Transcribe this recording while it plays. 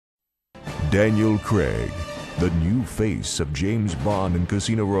Daniel Craig, the new face of James Bond in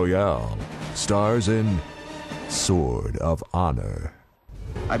Casino Royale, stars in Sword of Honor.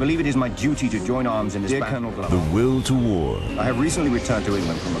 I believe it is my duty to join arms in this battle. Colonel Glover. The Will to War. I have recently returned to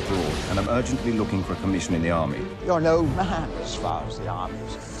England from abroad, and I'm urgently looking for a commission in the army. You're no man as far as the army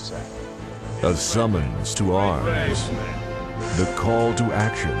is concerned. A summons to arms. The call to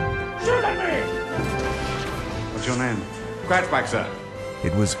action. Shoot at me! What's your name? Cratchback, sir.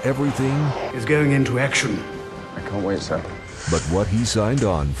 It was everything. Is going into action. I can't wait, sir. But what he signed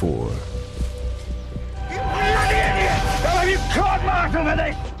on for. You bloody idiot! Have you caught Martin with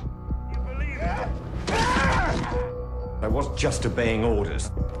it? You believe it? I was just obeying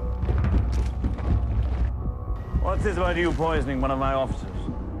orders. What's this about you poisoning one of my officers?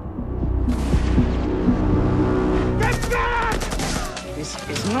 Get back! This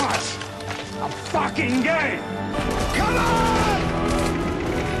is not a fucking game! Come on!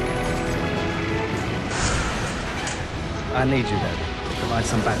 I need you, Dad. Provide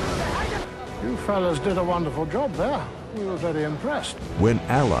some backup. You fellas did a wonderful job there. We were very impressed. When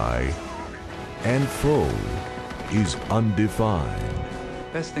ally and foe is undefined.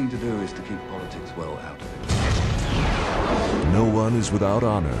 Best thing to do is to keep politics well out of it. No one is without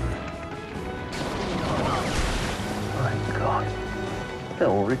honor. My God. They're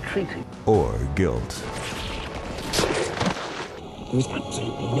all retreating. Or guilt. There's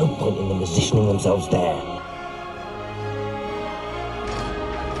absolutely no point in them positioning themselves there.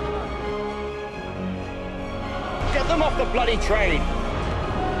 Get them off the bloody train!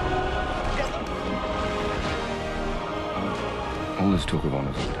 Get them! All this talk of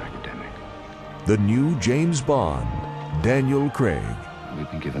honor is academic. The new James Bond, Daniel Craig. We've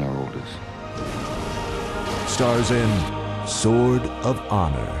been given our orders. Stars in Sword of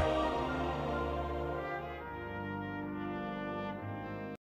Honor.